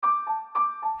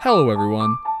Hello,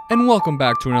 everyone, and welcome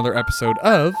back to another episode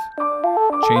of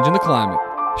Changing the Climate,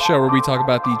 a show where we talk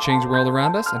about the changing world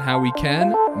around us and how we can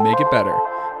make it better.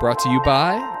 Brought to you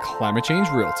by Climate Change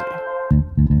Realty.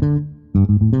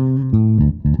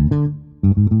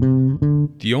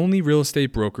 The only real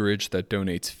estate brokerage that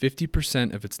donates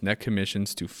 50% of its net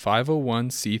commissions to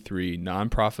 501c3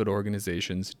 nonprofit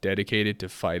organizations dedicated to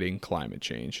fighting climate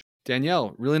change.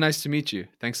 Danielle, really nice to meet you.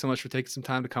 Thanks so much for taking some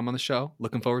time to come on the show.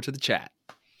 Looking forward to the chat.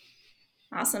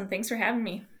 Awesome. Thanks for having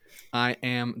me. I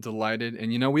am delighted.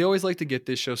 And we always like to get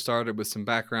this show started with some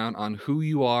background on who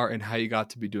you are and how you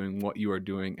got to be doing what you are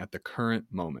doing at the current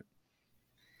moment.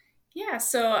 Yeah,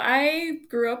 so I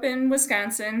grew up in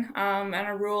Wisconsin, on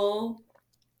a rural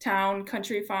town,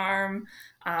 country farm.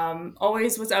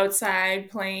 Always was outside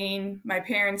playing. My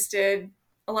parents did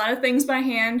a lot of things by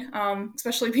hand,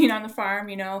 especially being on the farm,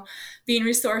 being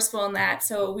resourceful in that.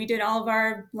 So we did all of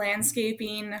our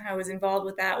landscaping. I was involved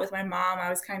with that with my mom. I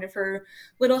was kind of her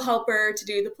little helper to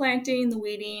do the planting, the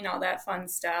weeding, all that fun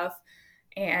stuff.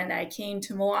 And I came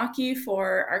to Milwaukee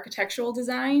for architectural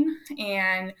design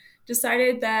and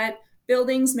decided that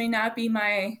buildings may not be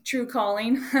my true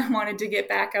calling. I wanted to get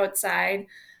back outside.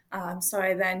 So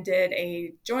I then did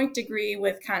a joint degree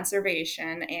with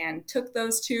conservation and took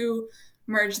those two,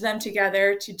 merged them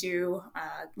together to do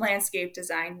landscape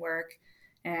design work,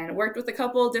 and worked with a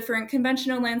couple different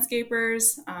conventional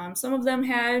landscapers. Some of them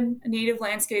had a native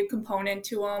landscape component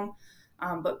to them,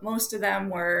 but most of them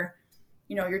were,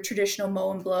 your traditional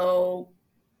mow and blow,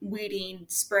 weeding,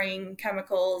 spraying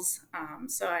chemicals.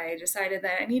 So I decided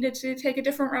that I needed to take a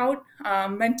different route,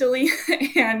 mentally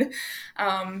and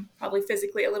probably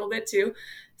physically a little bit too.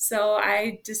 So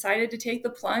I decided to take the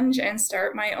plunge and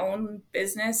start my own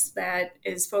business that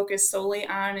is focused solely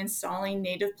on installing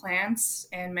native plants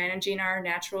and managing our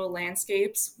natural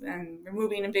landscapes and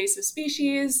removing invasive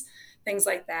species, things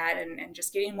like that, and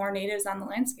just getting more natives on the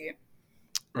landscape.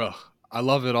 Ugh, I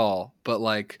love it all, but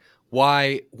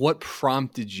what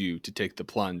prompted you to take the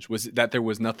plunge? Was it that there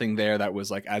was nothing there that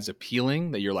was as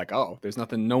appealing that you're like, oh, there's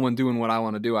no one doing what I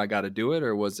want to do, I got to do it?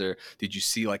 Or did you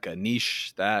see a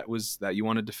niche that you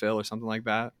wanted to fill or something like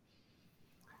that?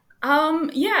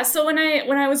 Yeah, so when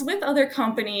I was with other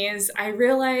companies, I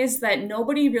realized that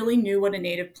nobody really knew what a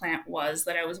native plant was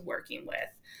that I was working with.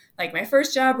 Like my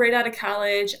first job right out of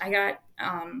college, I got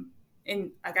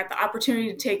the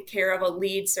opportunity to take care of a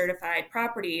LEED certified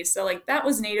property. So that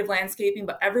was native landscaping,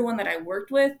 but everyone that I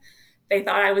worked with, they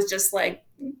thought I was just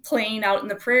playing out in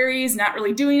the prairies, not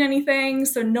really doing anything.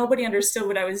 So nobody understood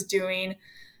what I was doing,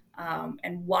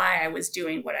 and why I was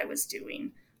doing what I was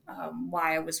doing,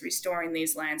 why I was restoring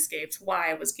these landscapes, why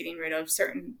I was getting rid of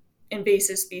certain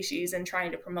invasive species and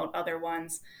trying to promote other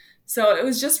ones. So it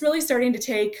was just really starting to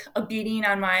take a beating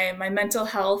on my mental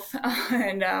health.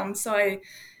 And so I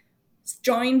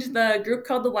joined the group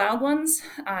called the Wild Ones.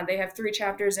 They have 3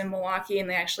 chapters in Milwaukee, and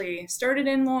they actually started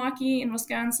in Milwaukee in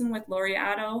Wisconsin with Lori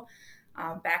Otto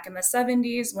back in the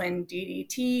 70s when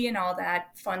DDT and all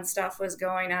that fun stuff was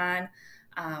going on.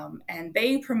 And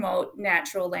they promote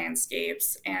natural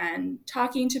landscapes, and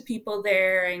talking to people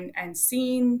there and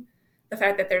seeing the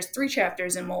fact that there's 3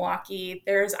 chapters in Milwaukee,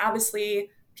 there's obviously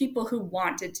people who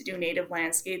wanted to do native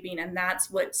landscaping, and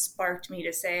that's what sparked me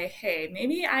to say, hey,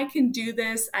 maybe I can do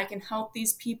this. I can help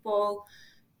these people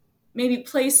maybe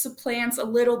place the plants a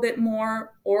little bit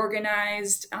more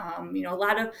organized. A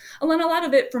lot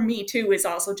of it for me too is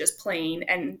also just playing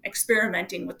and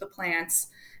experimenting with the plants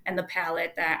and the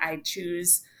palette that I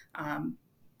choose,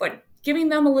 but giving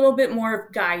them a little bit more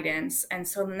guidance. And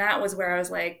so then that was where I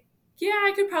was like, yeah,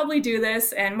 I could probably do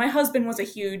this. And my husband was a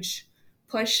huge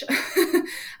push.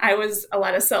 I was a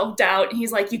lot of self-doubt.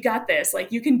 He's like, you got this.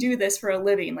 You can do this for a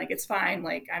living. It's fine.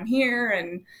 I'm here,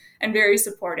 and very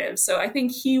supportive. So I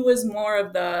think he was more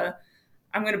of the,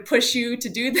 I'm going to push you to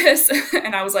do this.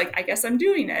 And I was like, I guess I'm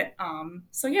doing it.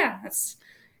 So yeah, that's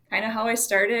kind of how I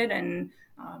started. And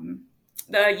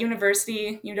the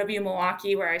university, UW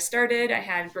Milwaukee, where I started, I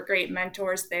had great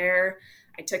mentors there.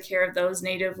 I took care of those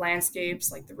native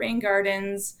landscapes like the rain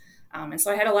gardens. And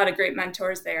so I had a lot of great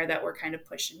mentors there that were kind of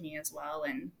pushing me as well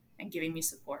and giving me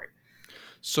support.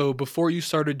 So before you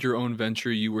started your own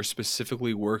venture, you were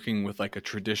specifically working with a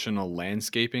traditional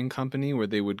landscaping company where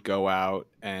they would go out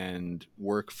and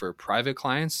work for private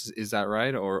clients. Is that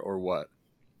right? Or what?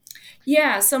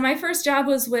 Yeah, so my first job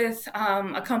was with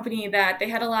a company that they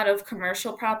had a lot of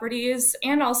commercial properties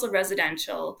and also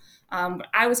residential.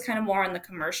 I was kind of more on the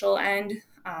commercial end,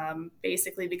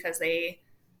 basically because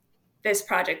this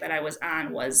project that I was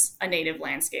on was a native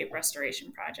landscape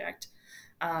restoration project.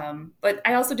 But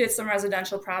I also did some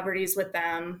residential properties with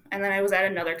them. And then I was at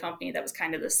another company that was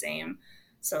kind of the same.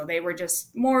 So they were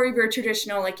just more of your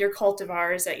traditional, like your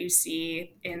cultivars that you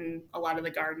see in a lot of the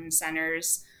garden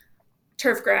centers.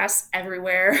 Turf grass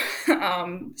everywhere,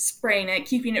 spraying it,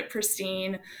 keeping it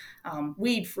pristine,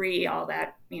 weed free, all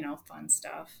that, fun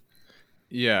stuff.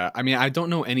 Yeah, I mean, I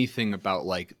don't know anything about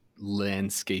like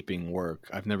landscaping work.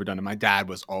 I've never done it. My dad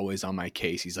was always on my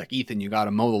case. He's like, "Ethan, you got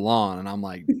to mow the lawn." And I'm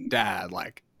like, "Dad,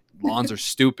 like lawns are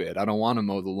stupid. I don't want to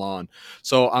mow the lawn."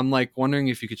 So I'm like wondering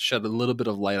if you could shed a little bit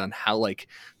of light on how like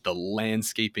the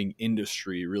landscaping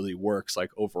industry really works, like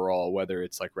overall, whether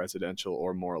it's like residential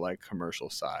or more like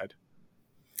commercial side.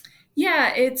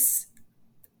 Yeah, it's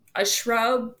a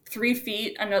shrub, 3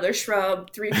 feet, another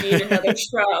shrub, 3 feet, another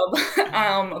shrub,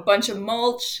 a bunch of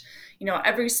mulch.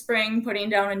 Every spring putting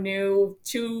down a new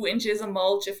 2 inches of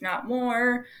mulch, if not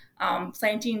more.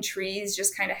 Planting trees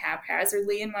just kind of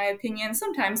haphazardly, in my opinion.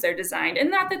 Sometimes they're designed, and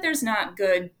not that there's not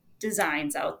good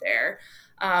designs out there.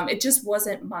 It just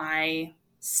wasn't my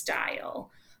style.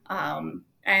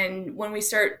 And when we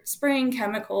start spraying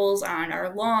chemicals on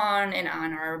our lawn and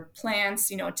on our plants,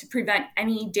 to prevent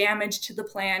any damage to the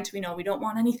plant, we don't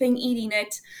want anything eating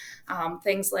it,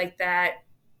 things like that.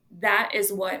 That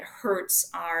is what hurts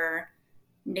our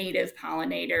native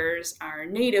pollinators, our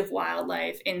native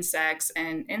wildlife, insects,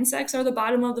 and insects are the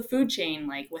bottom of the food chain.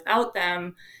 Like without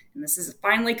them, and this is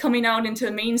finally coming out into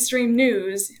mainstream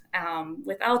news,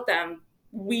 without them,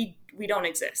 we don't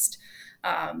exist.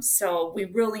 So we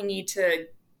really need to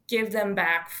give them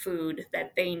back food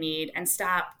that they need and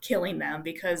stop killing them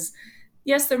because,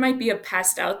 yes, there might be a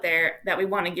pest out there that we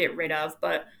want to get rid of,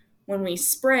 but when we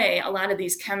spray, a lot of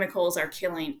these chemicals are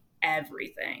killing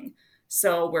everything.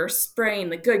 So we're spraying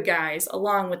the good guys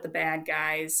along with the bad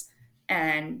guys,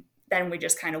 and then we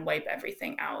just kind of wipe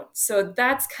everything out. So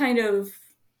that's kind of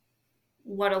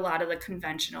what a lot of the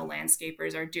conventional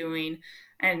landscapers are doing,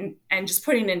 and just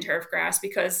putting in turf grass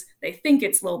because they think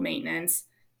it's low maintenance,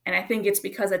 and I think it's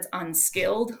because it's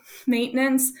unskilled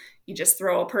maintenance. You just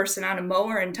throw a person on a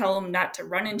mower and tell them not to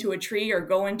run into a tree or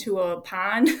go into a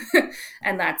pond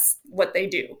and that's what they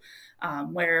do.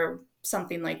 Where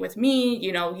something like with me,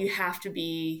 you have to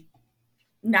be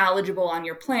knowledgeable on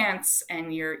your plants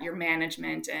and your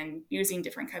management and using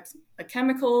different types of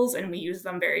chemicals, and we use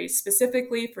them very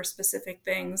specifically for specific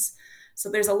things. So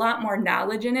there's a lot more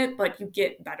knowledge in it, but you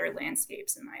get better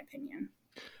landscapes, in my opinion.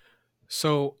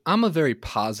 So I'm a very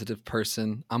positive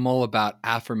person. I'm all about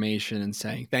affirmation and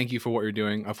saying thank you for what you're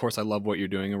doing. Of course, I love what you're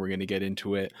doing, and we're going to get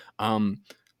into it.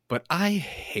 But I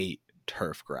hate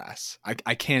turf grass.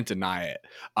 I can't deny it.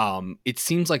 It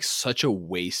seems like such a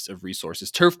waste of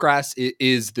resources. Turf grass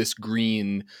is this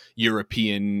green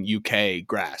European UK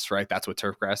grass, right? That's what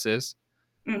turf grass is.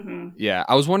 Mm-hmm. Yeah,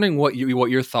 I was wondering what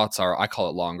your thoughts are. I call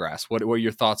it long grass. What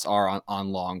your thoughts are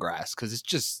on long grass? Because it's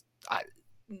just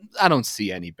I don't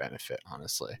see any benefit,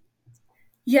 honestly.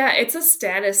 Yeah, it's a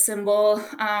status symbol.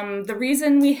 The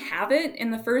reason we have it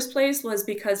in the first place was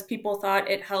because people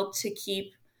thought it helped to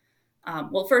keep.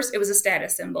 Well, first, it was a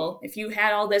status symbol. If you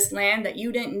had all this land that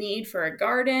you didn't need for a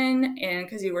garden, and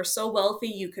because you were so wealthy,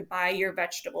 you could buy your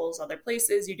vegetables other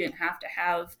places. You didn't have to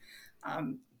have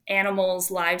animals,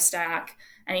 livestock,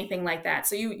 anything like that.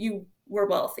 So you were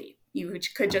wealthy. You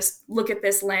could just look at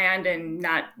this land and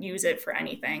not use it for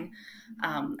anything.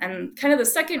 And kind of the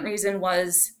second reason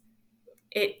was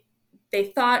it they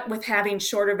thought with having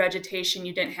shorter vegetation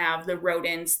you didn't have the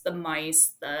rodents, the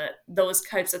mice, those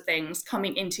types of things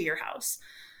coming into your house,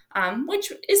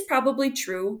 which is probably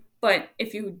true. But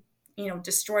if you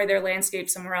destroy their landscape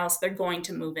somewhere else, they're going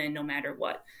to move in no matter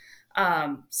what.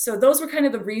 So those were kind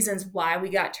of the reasons why we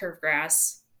got turf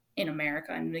grass in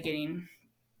America in the beginning.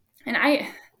 And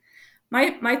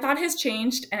my thought has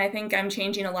changed, and I think I'm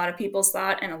changing a lot of people's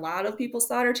thought, and a lot of people's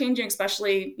thought are changing,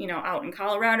 especially out in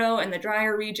Colorado and the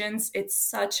drier regions. It's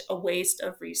such a waste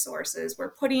of resources.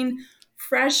 We're putting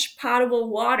fresh potable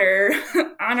water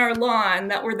on our lawn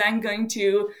that we're then going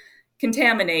to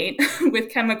contaminate with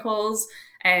chemicals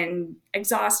and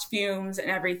exhaust fumes and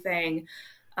everything.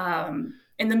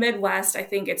 In the Midwest, I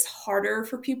think it's harder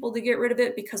for people to get rid of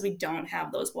it because we don't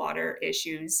have those water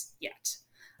issues yet.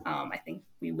 I think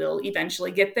we will eventually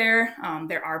get there.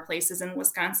 There are places in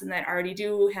Wisconsin that already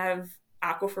do have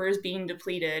aquifers being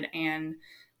depleted, and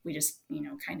we just,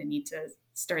 kind of need to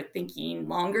start thinking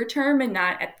longer term and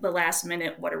not at the last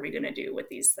minute, what are we going to do with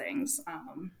these things?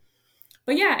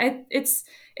 But yeah, it's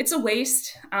a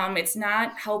waste. It's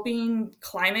not helping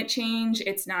climate change.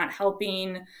 It's not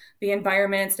helping the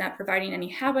environment. It's not providing any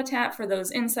habitat for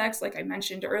those insects, like I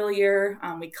mentioned earlier.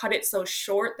 We cut it so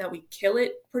short that we kill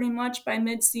it pretty much by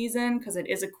mid-season because it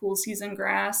is a cool season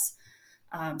grass.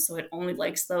 So it only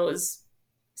likes those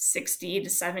 60 to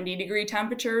 70 degree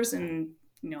temperatures, and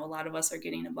a lot of us are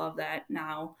getting above that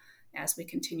now as we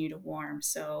continue to warm.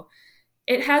 So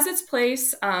it has its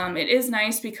place. It is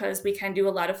nice because we can do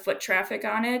a lot of foot traffic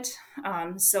on it.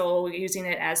 So using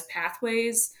it as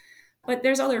pathways, but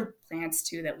there's other plants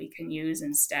too that we can use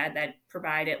instead that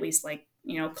provide at least like,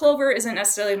 clover isn't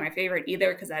necessarily my favorite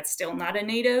either because that's still not a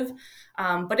native.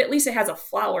 But at least it has a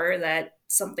flower that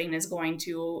something is going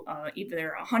to,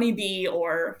 either a honeybee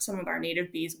or some of our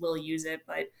native bees will use it,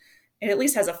 but it at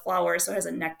least has a flower, so it has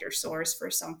a nectar source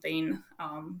for something.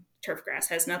 Turfgrass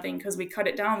has nothing because we cut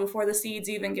it down before the seeds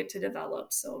even get to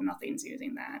develop, so nothing's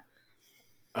using that.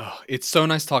 Oh, it's so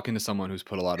nice talking to someone who's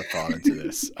put a lot of thought into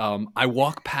this. I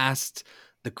walk past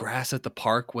the grass at the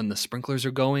park when the sprinklers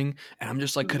are going, and I'm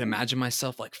just like, could imagine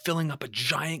myself like filling up a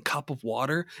giant cup of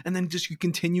water, and then just you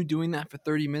continue doing that for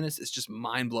 30 minutes. It's just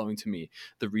mind blowing to me,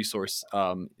 the resource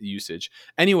usage.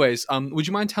 Anyways, would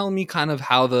you mind telling me kind of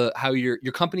how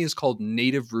your company is called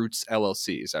Native Roots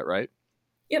LLC? Is that right?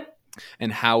 Yep.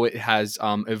 And how it has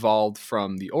evolved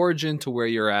from the origin to where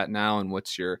you're at now, and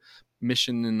what's your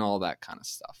mission and all that kind of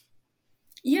stuff.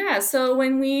 Yeah, so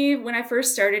when I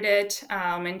first started it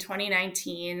in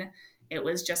 2019, it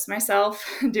was just myself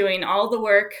doing all the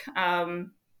work.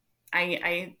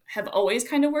 I have always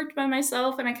kind of worked by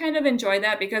myself, and I kind of enjoy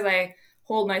that because I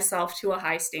hold myself to a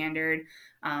high standard.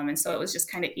 And so it was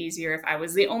just kind of easier if I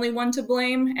was the only one to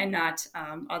blame and not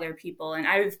other people. And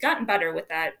I've gotten better with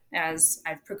that as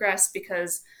I've progressed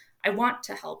because I want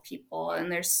to help people.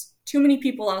 And there's too many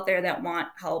people out there that want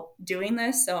help doing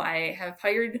this. So I have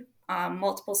hired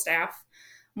multiple staff,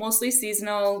 mostly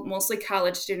seasonal, mostly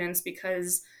college students,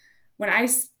 because when I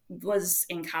was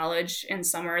in college in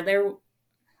summer,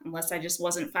 unless I just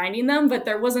wasn't finding them, but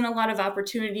there wasn't a lot of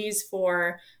opportunities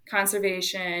for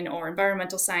conservation or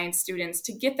environmental science students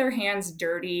to get their hands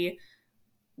dirty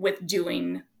with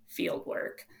doing field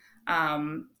work.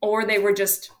 Or they were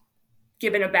just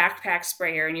given a backpack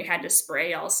sprayer and you had to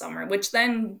spray all summer, which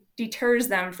then deters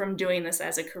them from doing this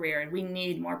as a career. And we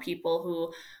need more people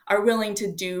who are willing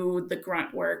to do the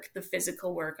grunt work, the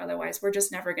physical work. Otherwise, we're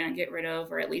just never going to get rid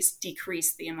of or at least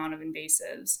decrease the amount of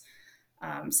invasives.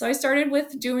 So I started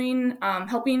with doing,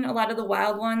 helping a lot of the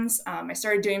wild ones. I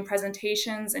started doing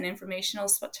presentations and informational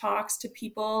talks to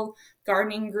people,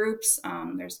 gardening groups.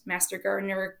 There's master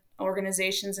gardener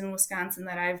organizations in Wisconsin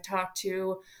that I've talked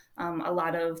to, a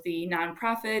lot of the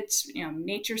nonprofit,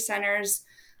 nature centers,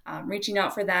 reaching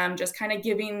out for them, just kind of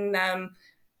giving them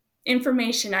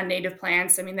information on native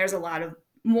plants. I mean, there's a lot of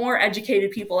more educated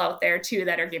people out there too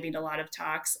that are giving a lot of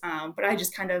talks. But I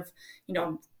just kind of,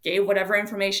 gave whatever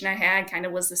information I had, kind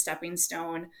of was the stepping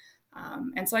stone.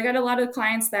 And so I got a lot of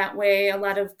clients that way, a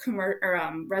lot of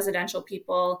residential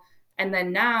people. And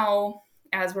then now,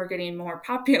 as we're getting more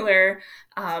popular,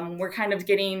 we're kind of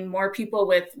getting more people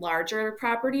with larger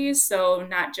properties. So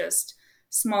not just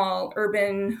small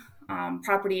urban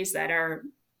properties that are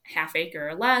half acre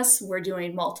or less. We're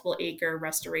doing multiple acre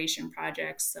restoration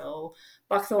projects. So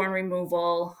buckthorn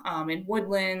removal in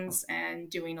woodlands and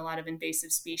doing a lot of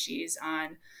invasive species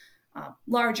on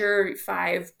larger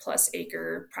 5+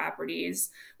 acre properties,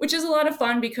 which is a lot of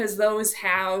fun because those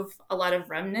have a lot of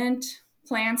remnant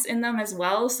plants in them as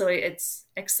well. So it's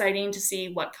exciting to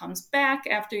see what comes back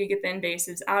after you get the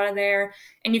invasives out of there.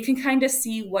 And you can kind of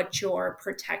see what you're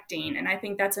protecting. And I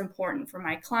think that's important for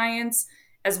my clients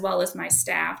as well as my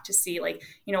staff to see, like,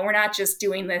 we're not just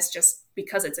doing this just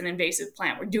because it's an invasive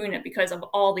plant. We're doing it because of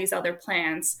all these other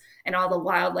plants and all the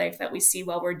wildlife that we see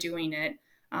while we're doing it,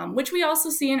 which we also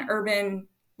see in urban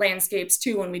landscapes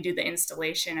too when we do the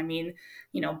installation. I mean,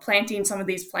 planting some of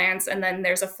these plants and then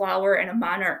there's a flower and a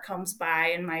monarch comes by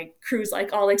and my crew's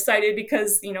like all excited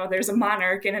because, there's a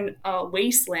monarch in a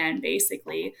wasteland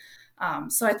basically.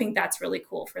 So I think that's really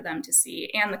cool for them to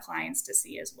see and the clients to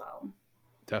see as well.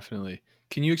 Definitely.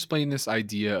 Can you explain this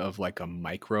idea of like a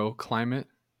microclimate?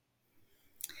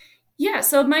 Yeah,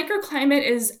 so microclimate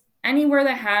is anywhere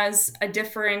that has a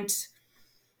different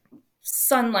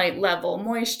sunlight level,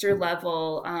 moisture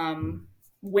level,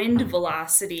 wind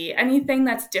velocity, anything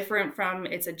that's different from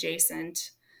its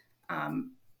adjacent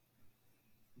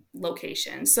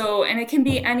location. So, and it can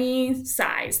be any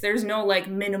size. There's no like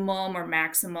minimum or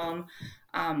maximum.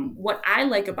 What I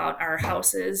like about our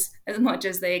houses, as much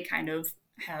as they kind of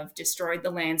have destroyed the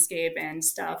landscape and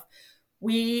stuff,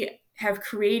 we have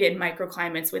created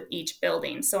microclimates with each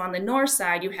building. So on the north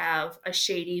side, you have a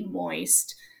shady,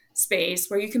 moist space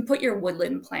where you can put your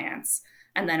woodland plants.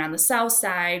 And then on the south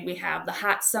side, we have the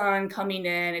hot sun coming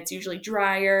in. It's usually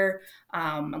drier.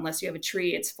 Unless you have a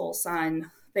tree, it's full sun,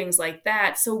 things like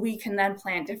that. So we can then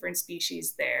plant different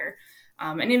species there.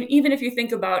 And even if you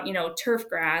think about, turf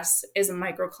grass is a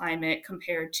microclimate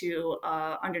compared to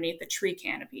underneath the tree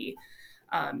canopy.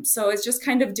 So it's just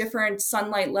kind of different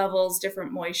sunlight levels,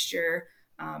 different moisture,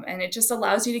 and it just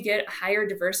allows you to get a higher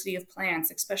diversity of plants,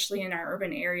 especially in our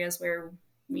urban areas where,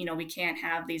 we can't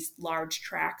have these large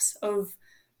tracts of,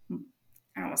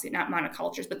 I don't want to say not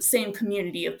monocultures, but the same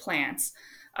community of plants.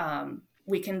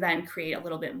 We can then create a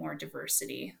little bit more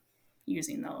diversity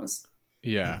using those.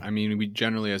 Yeah, I mean, we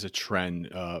generally, as a trend,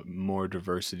 more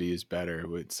diversity is better.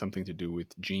 With something to do with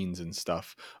genes and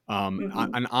stuff.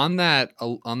 Mm-hmm. And on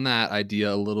that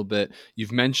idea a little bit,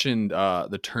 you've mentioned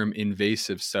the term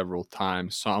invasive several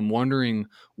times. So I'm wondering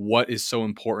what is so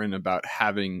important about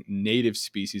having native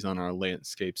species on our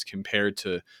landscapes compared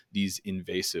to these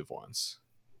invasive ones.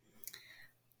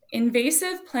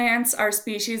 Invasive plants are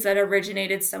species that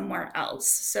originated somewhere else.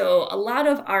 So a lot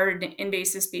of our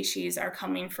invasive species are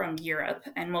coming from Europe,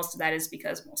 and most of that is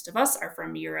because most of us are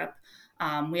from Europe.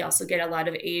 We also get a lot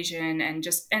of Asian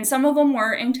and some of them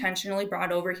were intentionally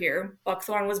brought over here.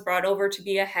 Buckthorn was brought over to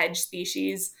be a hedge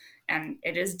species, and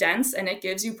it is dense and it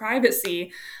gives you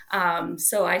privacy.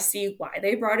 So I see why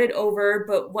they brought it over.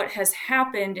 But what has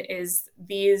happened is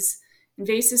these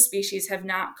invasive species have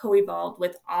not co-evolved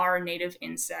with our native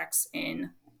insects in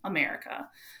America.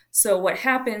 So what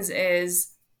happens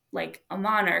is, like a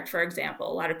monarch, for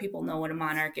example, a lot of people know what a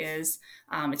monarch is.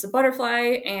 It's a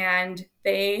butterfly, and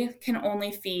they can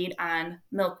only feed on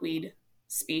milkweed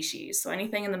species, so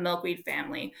anything in the milkweed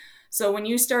family. So when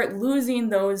you start losing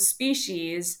those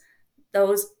species,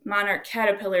 those monarch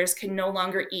caterpillars can no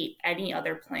longer eat any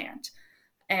other plant.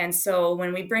 And so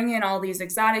when we bring in all these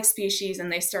exotic species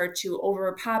and they start to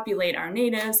overpopulate our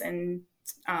natives and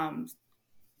um,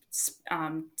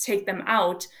 take them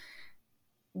out,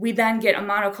 we then get a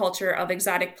monoculture of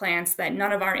exotic plants that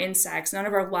none of our insects, none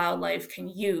of our wildlife can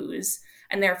use.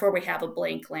 And therefore, we have a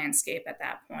blank landscape at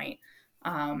that point.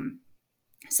 Um,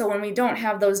 so when we don't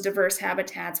have those diverse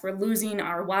habitats, we're losing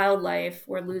our wildlife,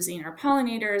 we're losing our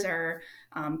pollinators, our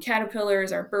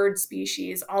caterpillars, our bird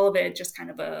species, all of it just kind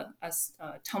of a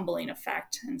tumbling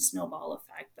effect and snowball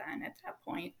effect then at that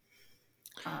point.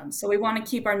 So we want to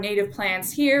keep our native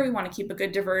plants here. We want to keep a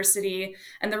good diversity.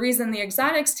 And the reason the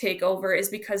exotics take over is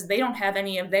because they don't have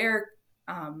any of their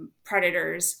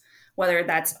predators, whether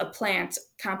that's a plant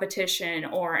competition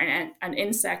or an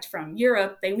insect from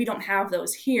Europe. We don't have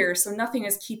those here, so nothing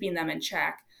is keeping them in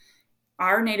check.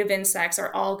 Our native insects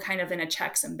are all kind of in a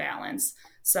checks and balance.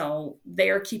 So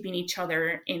they're keeping each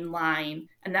other in line.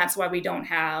 And that's why we don't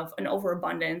have an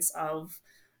overabundance of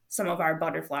some of our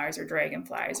butterflies or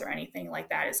dragonflies or anything like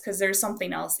that, is because there's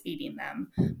something else eating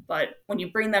them. But when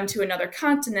you bring them to another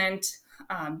continent,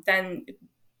 then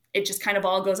it just kind of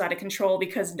all goes out of control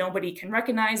because nobody can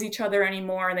recognize each other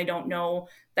anymore, and they don't know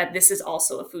that this is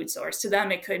also a food source. To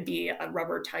them, it could be a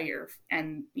rubber tire,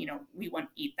 and we wouldn't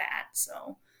eat that.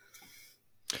 So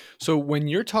when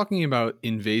you're talking about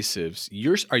invasives,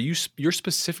 you're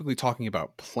specifically talking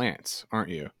about plants, aren't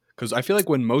you? Because I feel like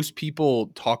when most people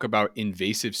talk about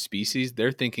invasive species,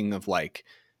 they're thinking of like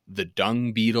the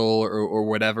dung beetle or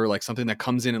whatever, like something that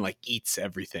comes in and like eats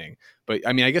everything. But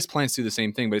I mean, I guess plants do the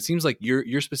same thing, but it seems like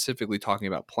you're specifically talking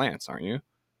about plants, aren't you?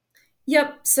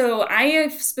 Yep. So I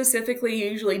specifically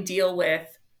usually deal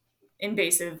with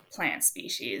invasive plant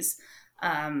species.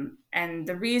 And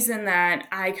the reason that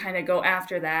I kind of go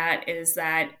after that is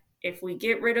that if we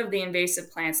get rid of the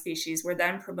invasive plant species, we're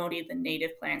then promoting the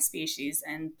native plant species.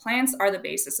 And plants are the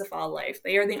basis of all life.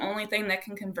 They are the only thing that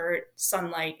can convert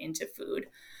sunlight into food.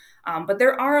 But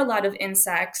there are a lot of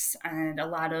insects and a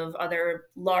lot of other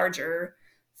larger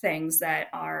things that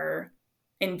are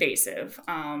invasive.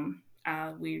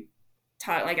 We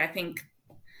taught, like, I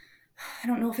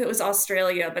don't know if it was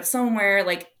Australia, but somewhere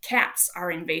like cats are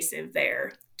invasive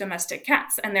there, domestic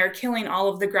cats, and they're killing all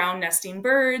of the ground nesting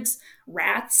birds.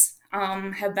 Rats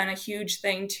have been a huge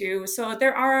thing too. So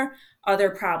there are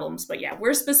other problems, but yeah,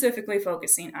 we're specifically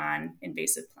focusing on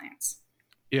invasive plants.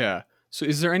 Yeah. So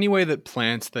is there any way that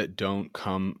plants that don't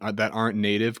come that aren't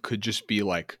native could just be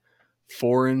like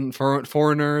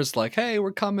foreigners, like, hey,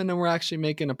 we're coming and we're actually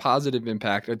making a positive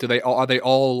impact? Or are they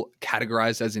all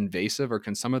categorized as invasive, or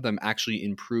can some of them actually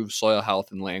improve soil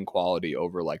health and land quality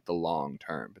over like the long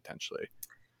term potentially?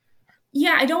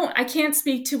 Yeah, I can't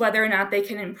speak to whether or not they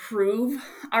can improve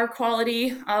our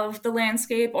quality of the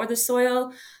landscape or the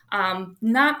soil.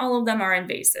 Not all of them are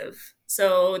invasive.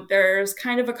 So there's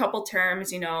kind of a couple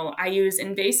terms. I use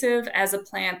invasive as a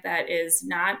plant that is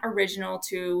not original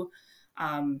to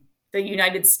the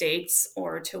United States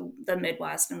or to the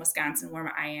Midwest and Wisconsin,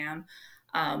 where I am.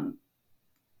 Um,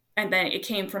 and then it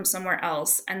came from somewhere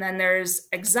else. And then there's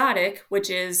exotic, which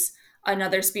is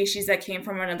another species that came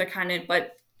from another continent.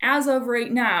 But as of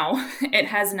right now, it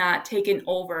has not taken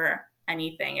over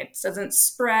anything. It doesn't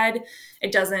spread,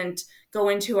 it doesn't go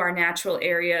into our natural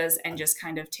areas and just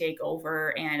kind of take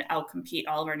over and outcompete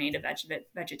all of our native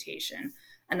vegetation.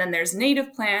 And then there's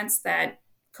native plants that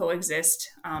coexist,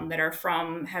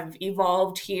 that have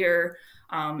evolved here,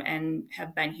 and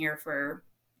have been here for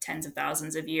tens of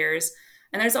thousands of years.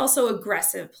 And there's also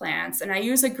aggressive plants. And I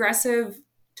use aggressive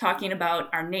talking about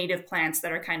our native plants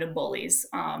that are kind of bullies.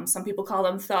 Some people call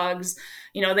them thugs.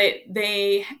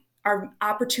 They are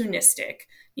opportunistic.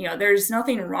 There's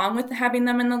nothing wrong with having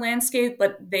them in the landscape,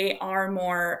 but they are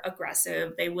more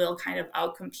aggressive. They will kind of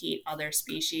outcompete other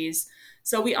species.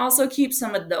 So we also keep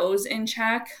some of those in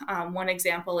check. One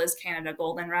example is Canada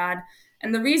goldenrod.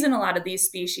 And the reason a lot of these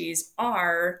species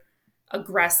are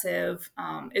aggressive,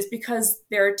 is because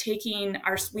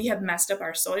we have messed up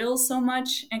our soils so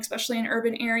much, especially in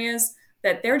urban areas,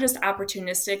 that they're just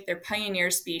opportunistic. They're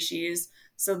pioneer species.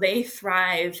 So they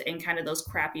thrive in kind of those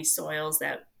crappy soils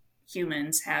that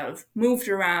humans have moved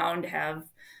around, have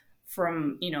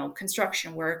from,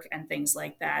 construction work and things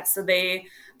like that. So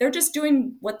they're just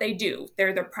doing what they do.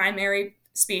 They're the primary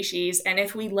species. And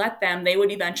if we let them, they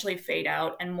would eventually fade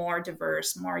out and more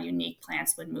diverse, more unique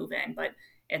plants would move in. But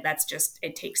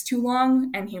it takes too long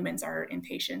and humans are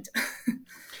impatient.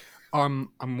 I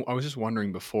was just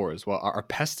wondering before as well, are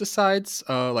pesticides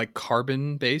like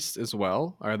carbon based as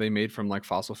well? Are they made from like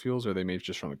fossil fuels, or are they made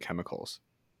just from the chemicals?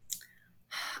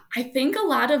 I think a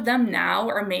lot of them now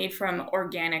are made from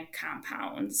organic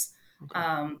compounds.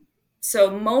 Okay.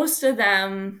 So most of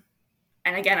them,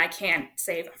 and again, I can't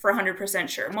say for 100%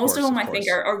 sure. Most of them, Of I think,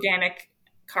 course. are organic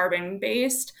carbon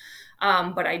based,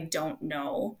 but I don't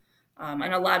know.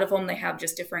 And a lot of them, they have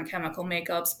just different chemical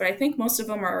makeups, but I think most of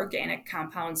them are organic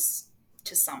compounds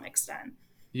to some extent.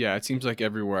 Yeah, it seems like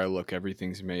everywhere I look,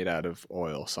 everything's made out of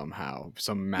oil somehow,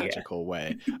 some Yeah. magical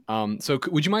way. So,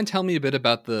 would you mind telling me a bit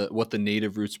about what the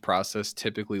native roots process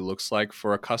typically looks like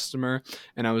for a customer?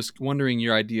 And I was wondering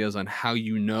your ideas on how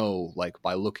like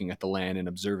by looking at the land and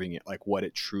observing it, like what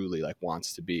it truly like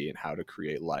wants to be and how to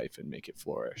create life and make it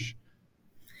flourish.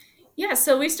 Yeah,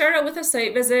 so we start out with a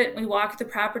site visit. We walk the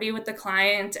property with the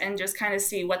client and just kind of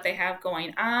see what they have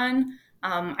going on.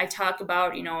 I talk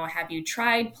about, have you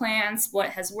tried plants?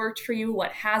 What has worked for you?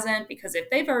 What hasn't? Because if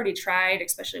they've already tried,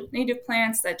 especially with native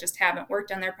plants that just haven't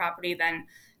worked on their property, then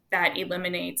that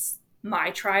eliminates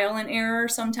my trial and error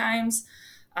sometimes.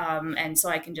 And so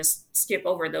I can just skip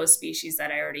over those species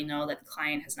that I already know that the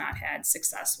client has not had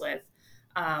success with.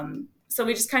 So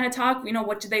we just kind of talk,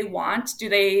 what do they want? Do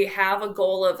they have a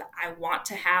goal of, I want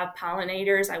to have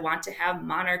pollinators, I want to have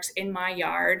monarchs in my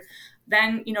yard?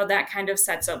 Then, that kind of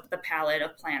sets up the palette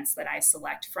of plants that I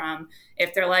select from.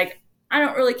 If they're like, I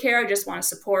don't really care, I just want to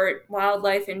support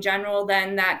wildlife in general,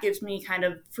 then that gives me kind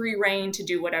of free reign to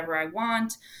do whatever I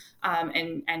want,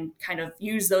 and kind of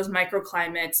use those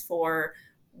microclimates for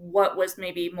what was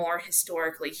maybe more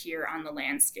historically here on the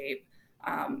landscape.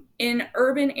 In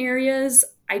urban areas,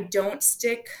 I don't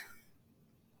stick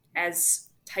as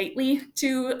tightly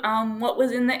to what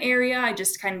was in the area. I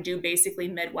just kind of do basically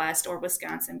Midwest or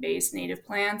Wisconsin based native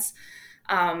plants,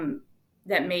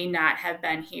 that may not have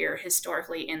been here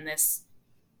historically in this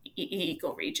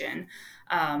ecoregion.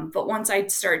 But once I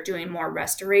start doing more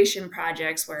restoration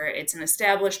projects where it's an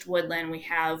established woodland, we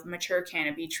have mature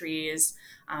canopy trees,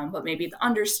 but maybe the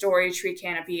understory tree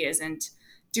canopy isn't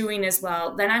doing as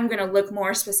well, then I'm going to look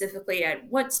more specifically at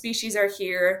what species are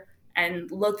here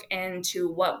and look into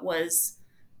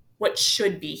what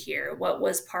should be here, what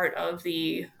was part of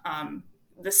the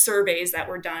surveys that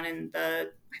were done in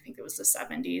I think it was the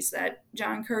 70s that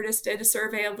John Curtis did a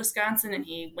survey of Wisconsin, and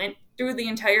he went through the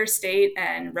entire state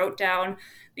and wrote down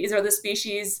these are the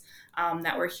species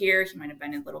that were here. He might have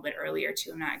been a little bit earlier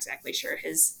too. I'm not exactly sure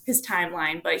his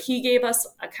timeline, but he gave us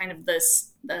a kind of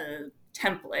the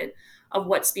template of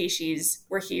what species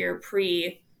were here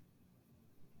pre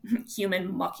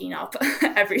human mucking up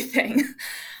everything.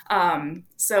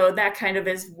 So that kind of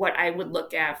is what I would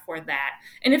look at for that.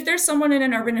 And if there's someone in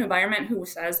an urban environment who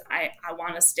says, I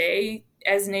want to stay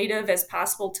as native as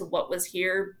possible to what was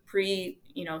here pre,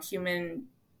 human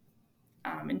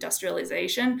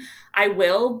industrialization, I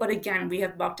will. But again, we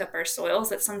have bucked up our soils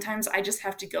that sometimes I just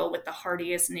have to go with the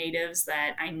hardiest natives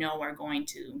that I know are going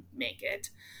to make it.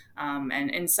 And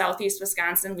in southeast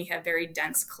Wisconsin, we have very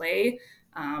dense clay,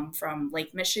 from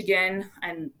Lake Michigan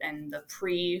and the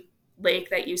pre-lake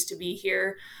that used to be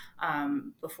here,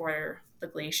 before the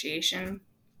glaciation.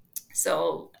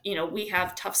 So, we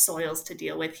have tough soils to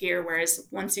deal with here, whereas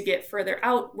once you get further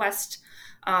out west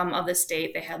of the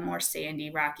state, they have more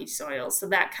sandy, rocky soils. So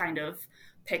that kind of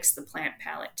picks the plant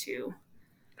palette too.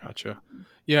 Gotcha.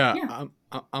 Yeah, Yeah.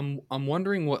 I'm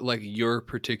wondering what like your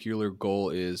particular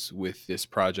goal is with this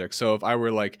project. So if I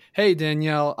were like, "Hey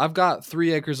Danielle, I've got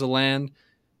 3 acres of land.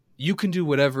 You can do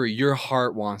whatever your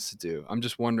heart wants to do." I'm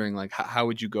just wondering, like, how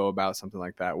would you go about something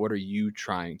like that? What are you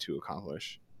trying to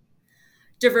accomplish?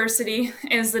 Diversity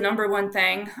is the number one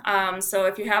thing. So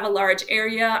if you have a large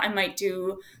area, I might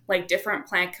do like different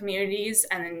plant communities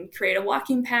and then create a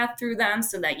walking path through them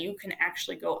so that you can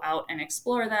actually go out and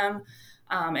explore them,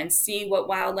 and see what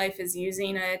wildlife is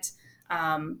using it.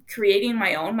 Creating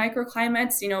my own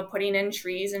microclimates, putting in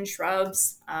trees and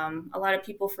shrubs. A lot of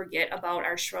people forget about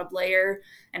our shrub layer,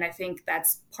 and I think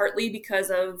that's partly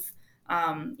because of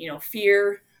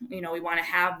fear. We want to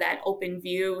have that open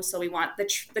view, so we want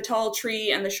the tall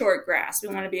tree and the short grass. We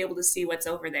want to be able to see what's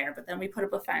over there, but then we put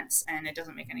up a fence and it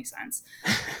doesn't make any sense.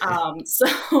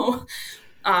 So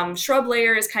shrub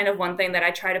layer is kind of one thing that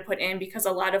I try to put in because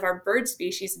a lot of our bird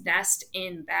species nest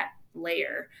in that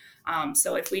layer.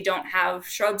 So if we don't have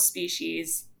shrub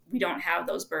species, we don't have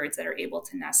those birds that are able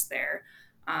to nest there.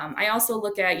 I also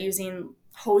look at using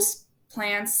host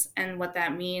plants, and what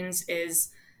that means is,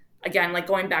 again, like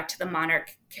going back to the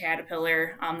monarch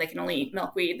caterpillar, they can only eat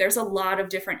milkweed. There's a lot of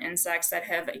different insects that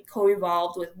have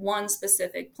co-evolved with one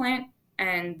specific plant,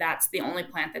 and that's the only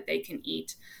plant that they can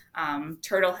eat.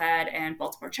 Turtlehead and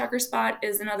Baltimore checker spot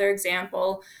is another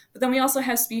example. But then we also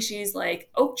have species like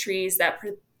oak trees that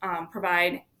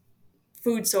provide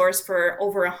food source for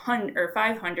over 100 or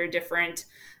 500 different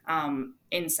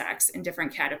insects and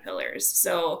different caterpillars.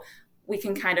 So we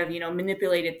can kind of,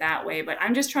 manipulate it that way. But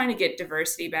I'm just trying to get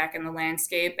diversity back in the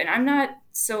landscape. And I'm not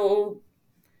so,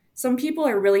 some people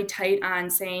are really tight on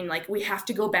saying, like, we have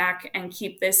to go back and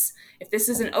keep this. If this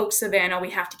is an oak savanna,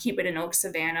 we have to keep it an oak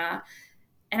savanna.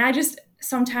 And I just,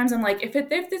 sometimes I'm like,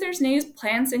 if there's native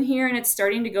plants in here and it's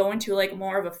starting to go into like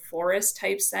more of a forest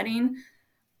type setting,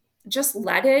 just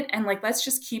let it. And like, let's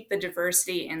just keep the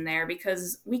diversity in there,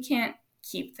 because we can't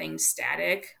keep things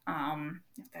static.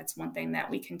 If that's one thing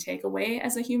that we can take away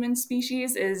as a human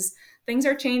species, is things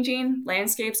are changing,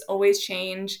 landscapes always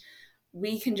change.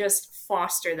 We can just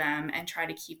foster them and try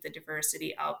to keep the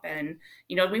diversity up. And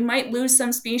we might lose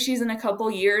some species in a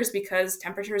couple years because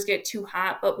temperatures get too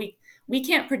hot, but we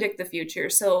can't predict the future.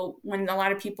 So when a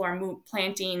lot of people are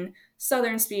planting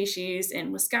southern species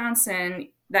in Wisconsin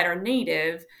that are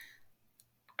native,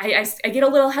 I get a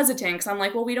little hesitant because I'm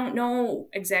like, well, we don't know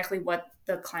exactly what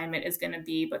the climate is going to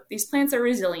be, but these plants are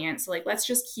resilient. So like, let's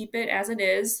just keep it as it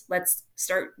is. Let's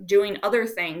start doing other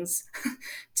things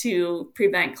to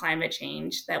prevent climate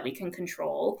change that we can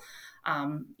control,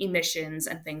 emissions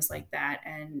and things like that.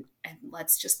 And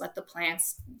let's just let the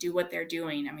plants do what they're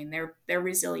doing. I mean, they're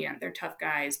resilient, they're tough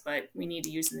guys, but we need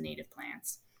to use the native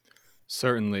plants.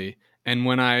 Certainly. And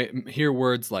when I hear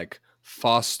words like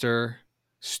foster,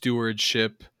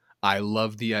 stewardship, I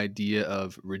love the idea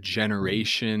of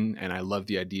regeneration, and I love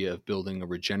the idea of building a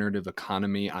regenerative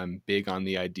economy. I'm big on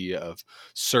the idea of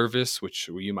service, which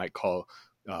you might call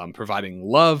providing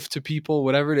love to people,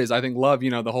 whatever it is. I think love,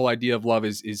 the whole idea of love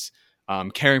is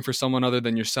caring for someone other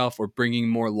than yourself, or bringing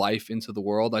more life into the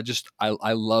world.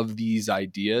 I love these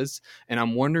ideas. And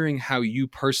I'm wondering how you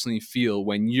personally feel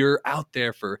when you're out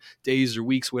there for days or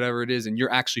weeks, whatever it is, and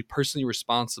you're actually personally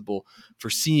responsible for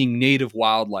seeing native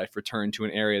wildlife return to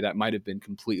an area that might have been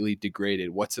completely degraded.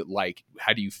 What's it like?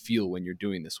 How do you feel when you're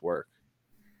doing this work?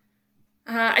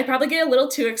 I probably get a little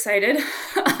too excited,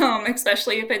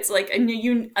 especially if it's like a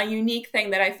unique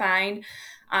thing that I find.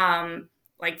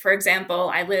 Like, for example,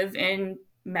 I live in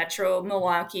Metro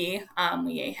Milwaukee.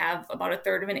 We have about a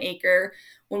third of an acre.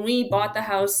 When we bought the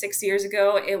house 6 years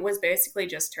ago, it was basically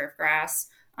just turf grass.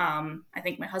 I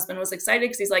think my husband was excited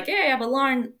because he's like, "Hey, I have a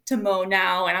lawn to mow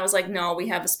now." And I was like, "No, we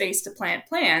have a space to plant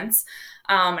plants."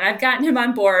 And I've gotten him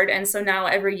on board. And so now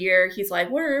every year he's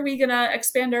like, "Where are we going to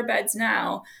expand our beds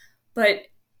now?" But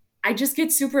I just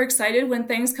get super excited when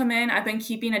things come in. I've been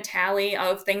keeping a tally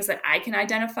of things that I can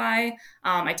identify.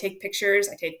 I take pictures.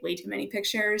 I take way too many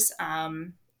pictures.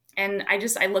 And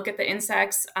I look at the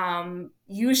insects.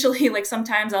 Usually, like,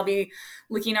 sometimes I'll be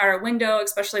looking out our window,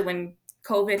 especially when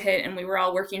COVID hit and we were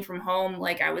all working from home.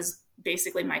 Like, I was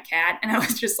basically my cat, and I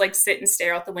would just like sit and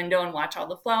stare out the window and watch all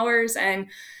the flowers. And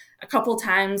a couple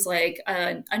times, like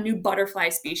a new butterfly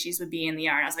species would be in the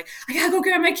yard. I was like, I gotta go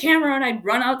grab my camera, and I'd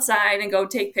run outside and go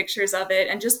take pictures of it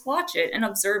and just watch it and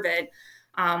observe it.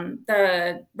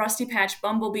 The rusty patch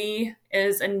bumblebee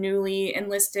is a newly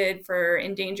enlisted for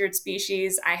endangered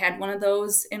species. I had one of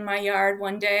those in my yard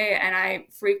one day and I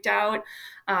freaked out,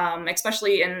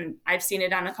 especially, and I've seen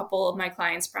it on a couple of my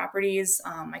clients' properties.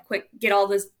 I quick get all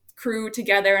this crew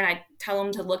together and I tell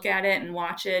them to look at it and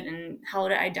watch it and how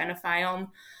to identify them.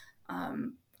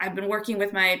 I've been working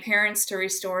with my parents to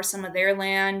restore some of their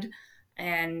land,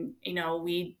 and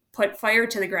we put fire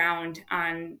to the ground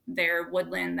on their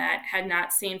woodland that had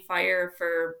not seen fire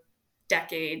for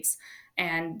decades.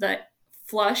 And the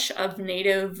flush of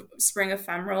native spring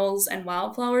ephemerals and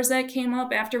wildflowers that came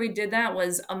up after we did that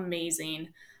was amazing.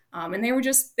 And they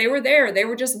were there. They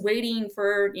were just waiting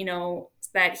for,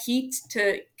 that heat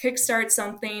to kickstart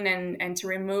something and to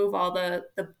remove all the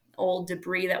old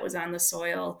debris that was on the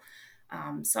soil.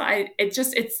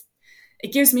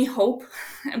 It gives me hope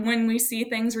when we see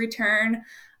things return.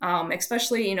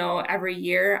 Especially, every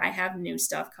year I have new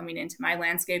stuff coming into my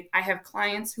landscape. I have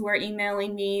clients who are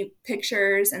emailing me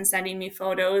pictures and sending me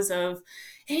photos of,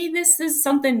 hey, this is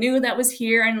something new that was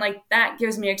here. And like, that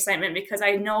gives me excitement because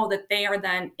I know that they are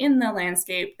then in the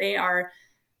landscape. They are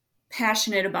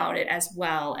passionate about it as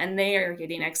well. And they are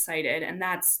getting excited. And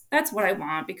that's what I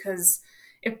want, because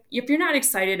if you're not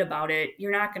excited about it,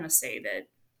 you're not going to save it.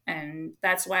 And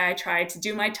that's why I try to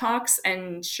do my talks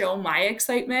and show my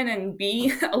excitement and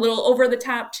be a little over the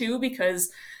top too, because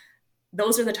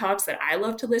those are the talks that I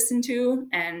love to listen to.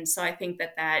 And so I think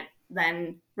that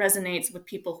then resonates with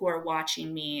people who are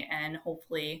watching me and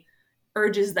hopefully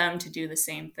urges them to do the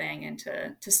same thing and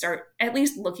to start at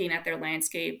least looking at their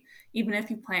landscape. Even if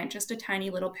you plant just a tiny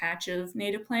little patch of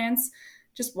native plants,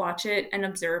 just watch it and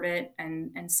observe it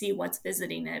and see what's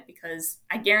visiting it, because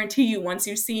I guarantee you, once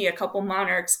you see a couple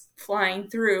monarchs flying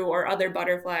through or other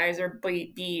butterflies or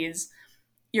bees,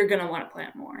 you're going to want to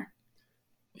plant more.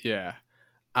 Yeah.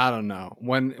 I don't know.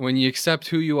 When you accept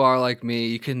who you are like me,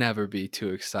 you can never be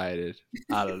too excited.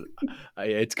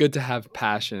 It's good to have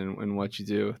passion in what you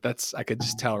do. I could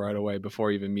just tell right away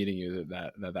before even meeting you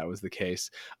that was the case.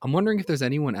 I'm wondering if there's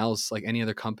anyone else, like any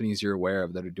other companies you're aware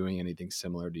of that are doing anything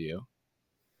similar to you.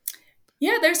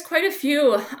 Yeah, there's quite a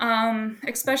few,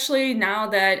 especially now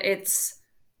that it's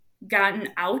gotten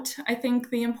out, I think,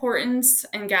 the importance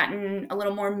and gotten a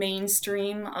little more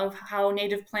mainstream of how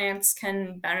native plants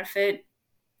can benefit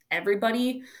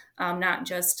everybody, not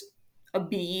just a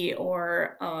bee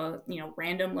or a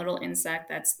random little insect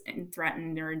that's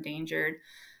threatened or endangered.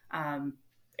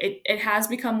 It has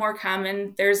become more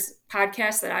common. There's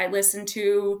podcasts that I listen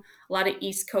to, a lot of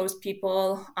East Coast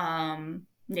people.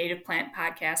 Native Plant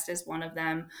Podcast is one of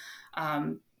them.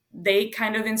 They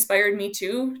kind of inspired me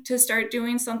too to start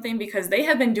doing something, because they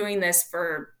have been doing this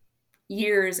for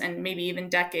years and maybe even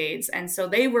decades. And so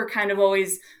they were kind of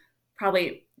always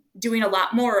probably doing a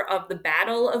lot more of the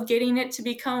battle of getting it to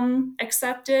become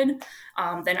accepted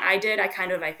than I did.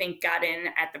 I think, got in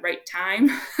at the right time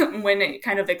when it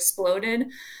kind of exploded.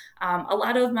 A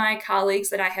lot of my colleagues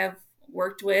that I have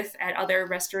worked with at other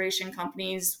restoration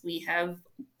companies, we have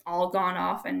all gone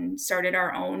off and started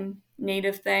our own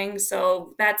native thing.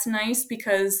 So that's nice,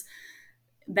 because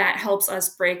that helps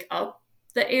us break up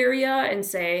the area and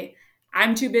say,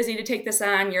 I'm too busy to take this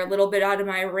on. You're a little bit out of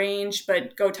my range,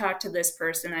 but go talk to this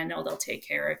person. I know they'll take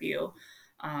care of you.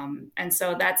 And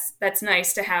so that's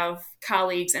nice to have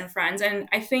colleagues and friends. And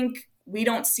I think we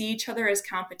don't see each other as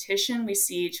competition. We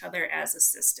see each other as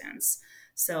assistants.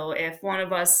 So if one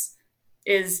of us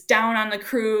is down on the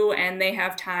crew and they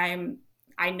have time,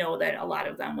 I know that a lot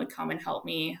of them would come and help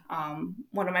me.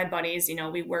 One of my buddies,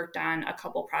 we worked on a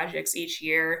couple projects each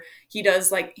year. He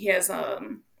has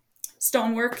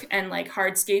stonework and like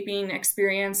hardscaping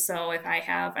experience. So if I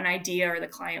have an idea or the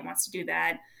client wants to do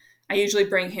that, I usually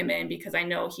bring him in, because I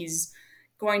know he's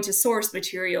going to source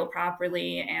material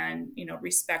properly and,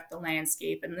 respect the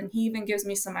landscape. And then he even gives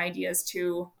me some ideas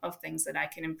too of things that I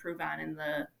can improve on in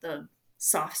the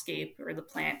softscape or the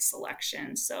plant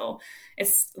selection. So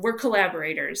we're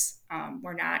collaborators.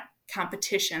 We're not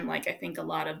competition like I think a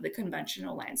lot of the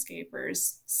conventional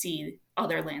landscapers see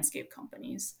other landscape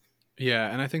companies.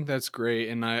 Yeah, and I think that's great.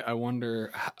 And I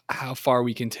wonder how far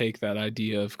we can take that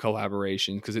idea of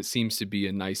collaboration, because it seems to be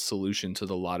a nice solution to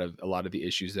a lot of the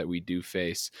issues that we do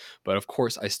face. But of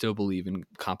course, I still believe in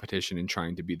competition and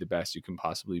trying to be the best you can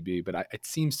possibly be. But it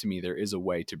seems to me there is a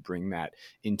way to bring that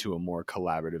into a more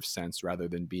collaborative sense rather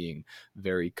than being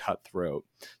very cutthroat.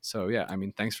 So yeah, I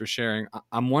mean, thanks for sharing.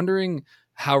 I'm wondering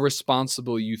how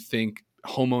responsible you think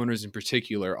homeowners in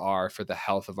particular are for the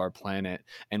health of our planet,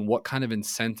 and what kind of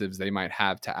incentives they might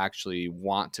have to actually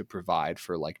want to provide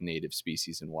for like native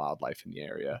species and wildlife in the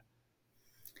area.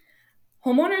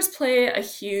 Homeowners play a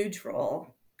huge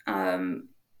role.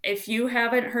 If you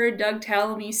haven't heard Doug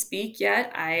Tallamy speak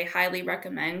yet, I highly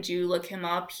recommend you look him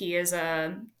up. He is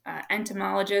a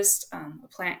entomologist, a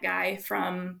plant guy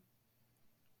from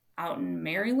out in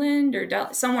Maryland or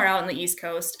somewhere out on the East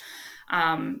Coast.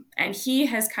 And he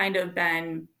has kind of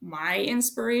been my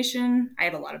inspiration. I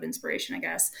have a lot of inspiration, I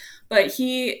guess, but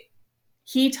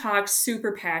he talks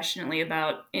super passionately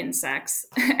about insects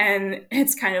and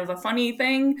it's kind of a funny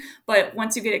thing, but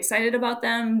once you get excited about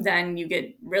them, then you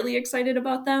get really excited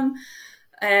about them.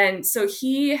 And so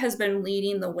he has been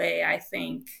leading the way, I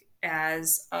think,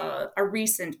 as a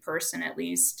recent person, at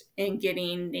least, in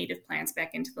getting native plants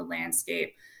back into the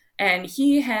landscape. And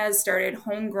he has started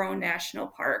Homegrown National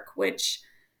Park, which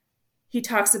he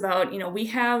talks about, we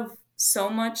have so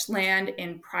much land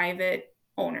in private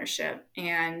ownership,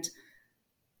 and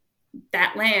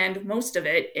that land, most of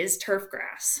it, is turf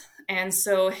grass. And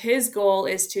so his goal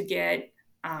is to get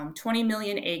 20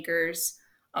 million acres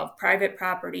of private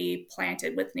property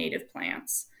planted with native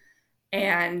plants.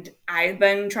 And I've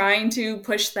been trying to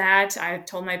push that. I've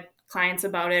told my clients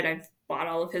about it. I've bought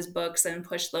all of his books and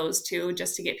pushed those too,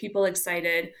 just to get people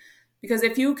excited. Because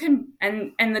if you can,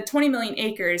 and the 20 million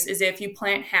acres is if you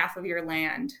plant half of your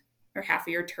land or half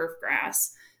of your turf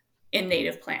grass in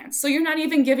native plants. So you're not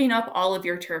even giving up all of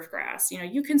your turf grass.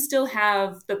 You can still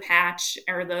have the patch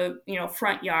or the,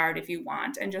 front yard if you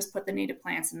want, and just put the native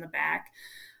plants in the back.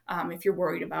 If you're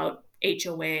worried about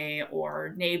HOA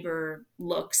or neighbor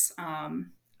looks,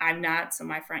 I'm not. So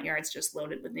my front yard's just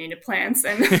loaded with native plants,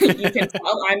 and you can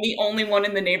tell I'm the only one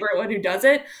in the neighborhood who does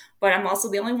it, but I'm also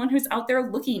the only one who's out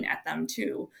there looking at them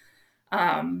too,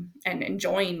 and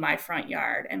enjoying my front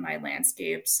yard and my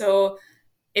landscape. So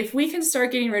if we can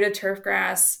start getting rid of turf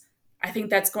grass, I think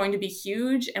that's going to be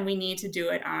huge, and we need to do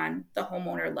it on the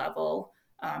homeowner level.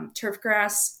 Turf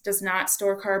grass does not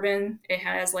store carbon. It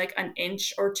has like an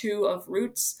inch or two of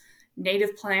roots.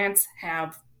 Native plants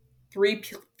have 3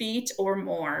 feet or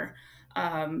more.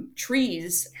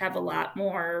 Trees have a lot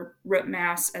more root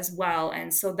mass as well.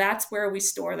 And so that's where we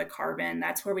store the carbon.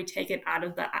 That's where we take it out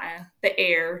of the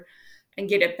air and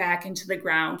get it back into the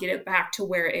ground, get it back to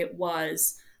where it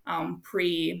was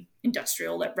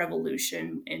pre-industrial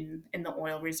revolution in the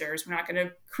oil reserves. We're not going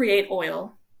to create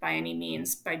oil by any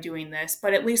means by doing this,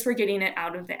 but at least we're getting it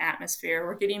out of the atmosphere.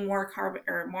 We're getting more carbon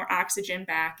or more oxygen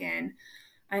back in,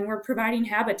 and we're providing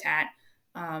habitat.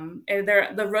 And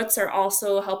the roots are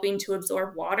also helping to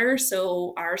absorb water,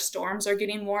 so our storms are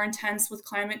getting more intense with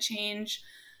climate change.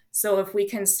 So if we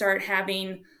can start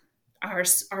having our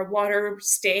water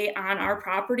stay on our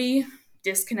property,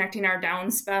 disconnecting our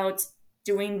downspouts,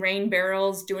 doing rain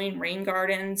barrels, doing rain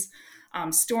gardens,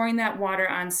 storing that water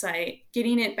on site,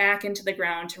 getting it back into the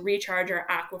ground to recharge our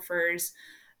aquifers.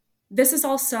 This is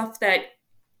all stuff that,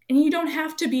 and you don't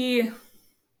have to be, it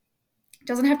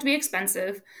doesn't have to be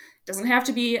expensive. It doesn't have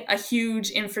to be a huge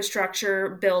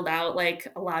infrastructure build out like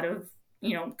a lot of,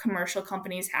 commercial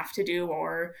companies have to do,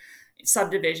 or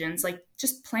subdivisions. Like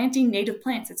just planting native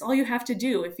plants. It's all you have to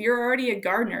do. If you're already a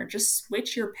gardener, just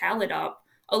switch your palette up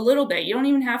a little bit. You don't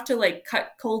even have to like quit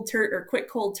cold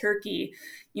turkey,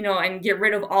 and get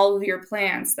rid of all of your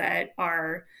plants that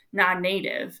are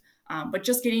non-native. But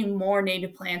just getting more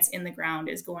native plants in the ground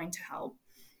is going to help.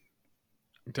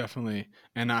 Definitely.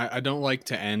 And I don't like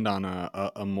to end on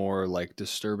a more like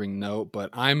disturbing note, but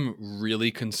I'm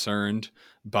really concerned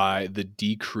by the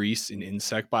decrease in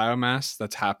insect biomass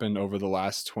that's happened over the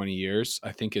last 20 years.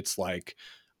 I think it's like,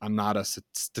 I'm not a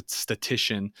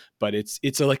statistician, but it's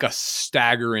like a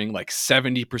staggering, like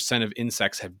 70% of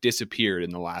insects have disappeared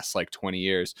in the last like 20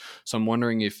 years. So I'm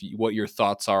wondering what your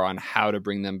thoughts are on how to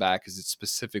bring them back. Is it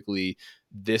specifically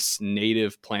this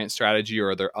native plant strategy, or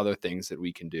are there other things that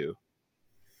we can do?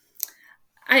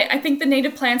 I think the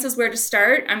native plants is where to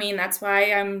start. I mean, that's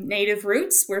why I'm Native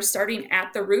Roots. We're starting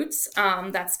at the roots.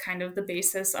 That's kind of the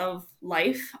basis of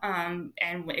life. And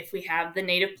if we have the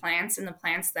native plants and the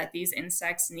plants that these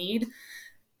insects need,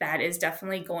 that is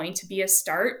definitely going to be a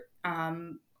start.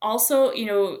 Also,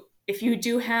 if you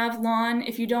do have lawn,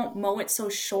 if you don't mow it so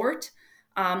short,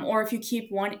 or if you keep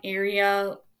one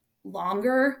area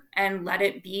longer and let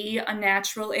it be a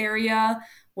natural area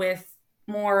with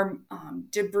more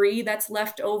debris that's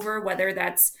left over, whether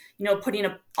that's putting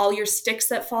all your sticks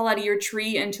that fall out of your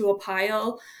tree into a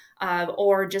pile,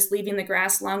 or just leaving the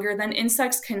grass longer, then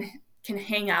insects can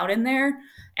hang out in there.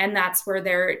 And that's where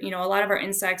a lot of our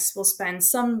insects will spend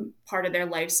some part of their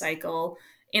life cycle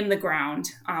in the ground,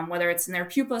 whether it's in their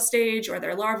pupa stage or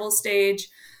their larval stage.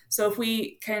 So if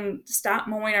we can stop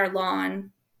mowing our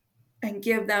lawn and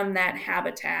give them that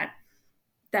habitat,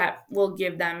 that will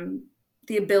give them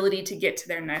the ability to get to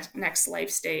their next life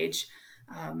stage.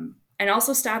 And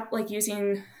also stop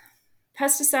using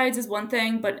pesticides is one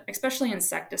thing, but especially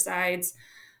insecticides.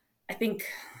 I think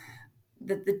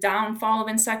the downfall of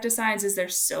insecticides is they're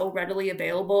so readily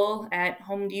available at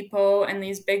Home Depot and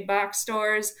these big box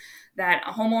stores that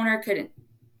a homeowner could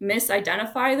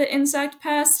misidentify the insect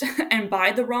pest and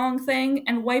buy the wrong thing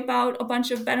and wipe out a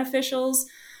bunch of beneficials,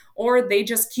 or they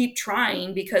just keep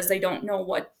trying because they don't know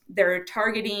what they're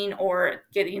targeting or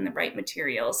getting the right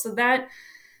material. So that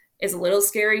is a little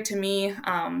scary to me.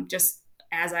 Just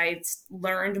as I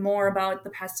learned more about the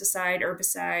pesticide,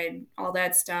 herbicide, all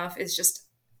that stuff, is just,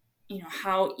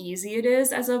 how easy it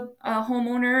is as a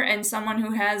homeowner, and someone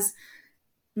who has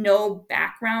no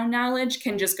background knowledge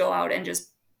can just go out and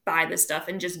just buy the stuff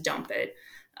and just dump it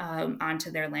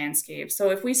onto their landscape. So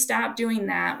if we stop doing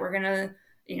that, we're going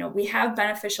to, we have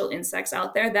beneficial insects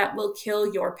out there that will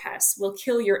kill your pests, will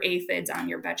kill your aphids on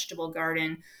your vegetable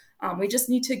garden. We just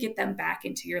need to get them back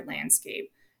into your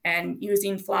landscape. And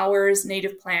using flowers,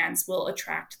 native plants will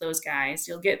attract those guys.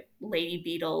 You'll get lady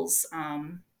beetles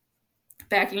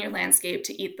back in your landscape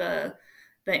to eat the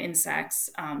insects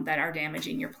that are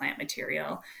damaging your plant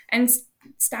material. And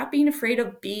stop being afraid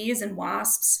of bees and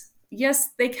wasps. Yes,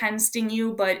 they can sting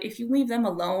you, but if you leave them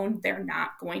alone, they're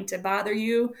not going to bother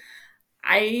you.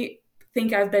 I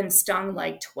think I've been stung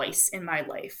like twice in my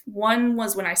life. One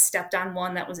was when I stepped on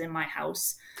one that was in my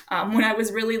house when I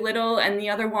was really little, and the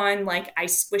other one, like, I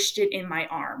squished it in my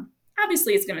arm.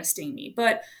 Obviously, it's going to sting me,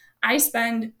 but I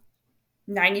spend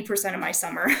 90% of my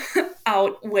summer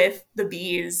out with the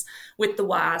bees, with the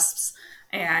wasps,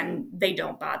 and they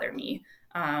don't bother me.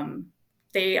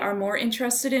 They are more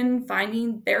interested in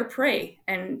finding their prey,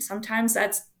 and sometimes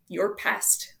that's your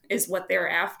pest is what they're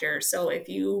after. So if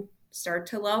you start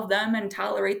to love them and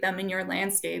tolerate them in your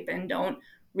landscape and don't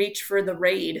reach for the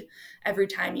raid every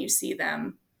time you see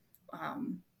them,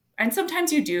 and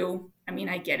sometimes you do. I mean,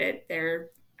 I get it. They're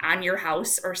on your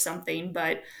house or something,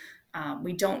 but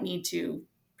we don't need to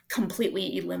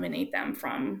completely eliminate them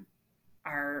from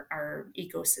our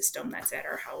ecosystem that's at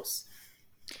our house.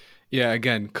 Yeah,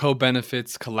 again,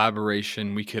 co-benefits,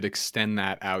 collaboration. We could extend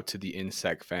that out to the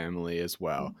insect family as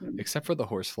well, except for the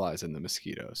horseflies and the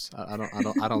mosquitoes. I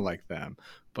don't like them,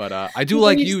 but I do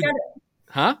like you.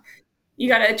 Huh? You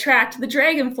got to attract the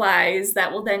dragonflies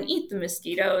that will then eat the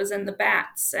mosquitoes and the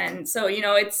bats, and so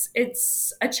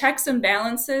it's a checks and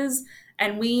balances.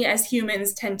 And we as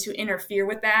humans tend to interfere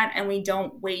with that, and we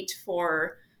don't wait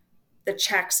for the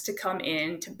checks to come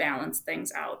in to balance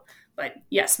things out. But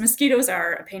yes, mosquitoes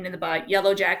are a pain in the butt.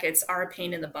 Yellow jackets are a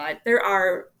pain in the butt. There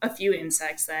are a few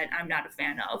insects that I'm not a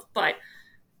fan of, but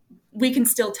we can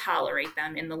still tolerate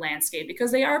them in the landscape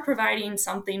because they are providing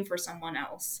something for someone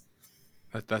else.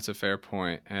 That's a fair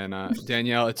point. And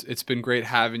Danielle, it's been great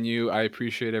having you. I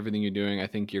appreciate everything you're doing. I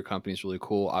think your company's really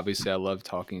cool. Obviously, I love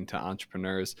talking to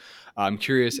entrepreneurs. I'm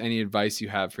curious, any advice you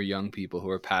have for young people who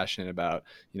are passionate about,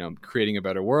 creating a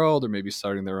better world or maybe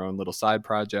starting their own little side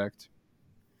project?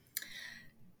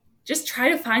 Just try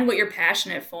to find what you're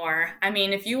passionate for. I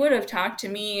mean, if you would have talked to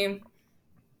me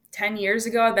 10 years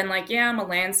ago, I've been like, yeah, I'm a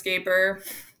landscaper.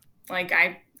 Like,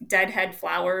 I deadhead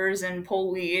flowers and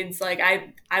pull weeds. Like,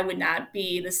 I would not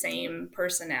be the same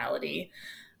personality.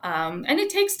 And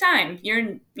it takes time.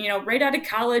 You're, right out of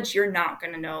college, you're not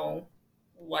going to know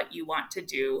what you want to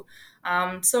do.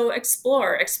 So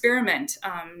explore, experiment,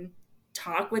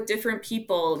 talk with different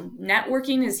people.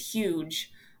 Networking is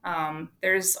huge.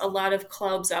 There's a lot of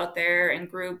clubs out there and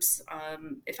groups.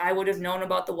 If I would have known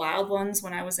about the wild ones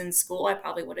when I was in school, I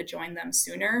probably would have joined them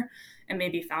sooner and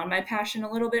maybe found my passion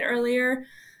a little bit earlier.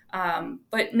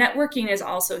 But networking is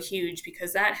also huge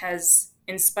because that has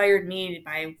inspired me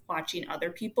by watching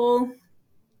other people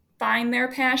find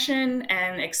their passion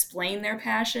and explain their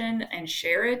passion and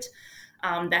share it.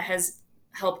 That has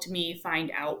helped me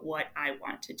find out what I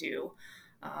want to do.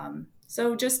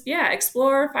 So just,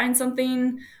 explore, find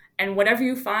something, and whatever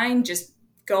you find, just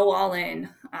go all in.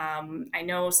 I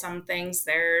know some things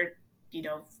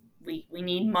we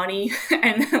need money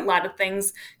and a lot of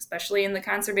things, especially in the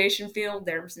conservation field,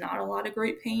 there's not a lot of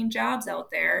great paying jobs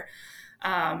out there.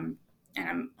 And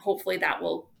hopefully that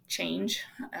will change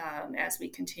as we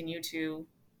continue to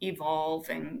evolve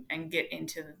and get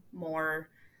into more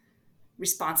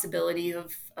responsibility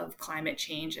of climate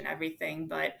change and everything.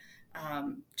 But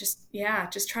just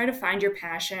try to find your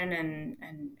passion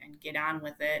and get on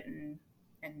with it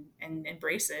and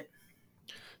embrace it.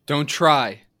 Don't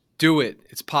try. Do it.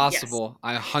 It's possible.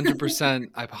 Yes. I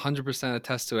 100%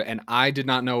 attest to it. And I did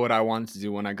not know what I wanted to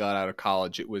do when I got out of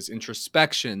college. It was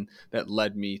introspection that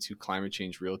led me to Climate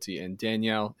Change Realty. And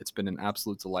Danielle, it's been an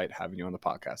absolute delight having you on the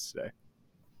podcast today.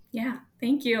 Yeah,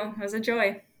 thank you. It was a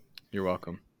joy. You're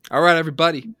welcome. All right,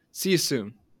 everybody. See you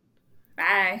soon.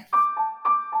 Bye.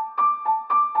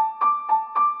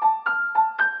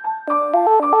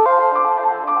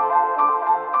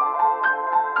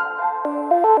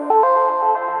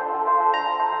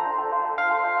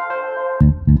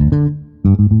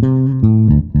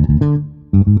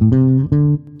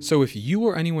 So if you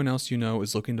or anyone else you know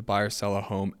is looking to buy or sell a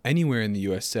home anywhere in the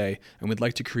USA and would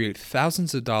like to create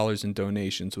thousands of dollars in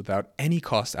donations without any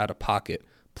cost out of pocket,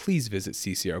 please visit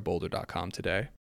ccrboulder.com today.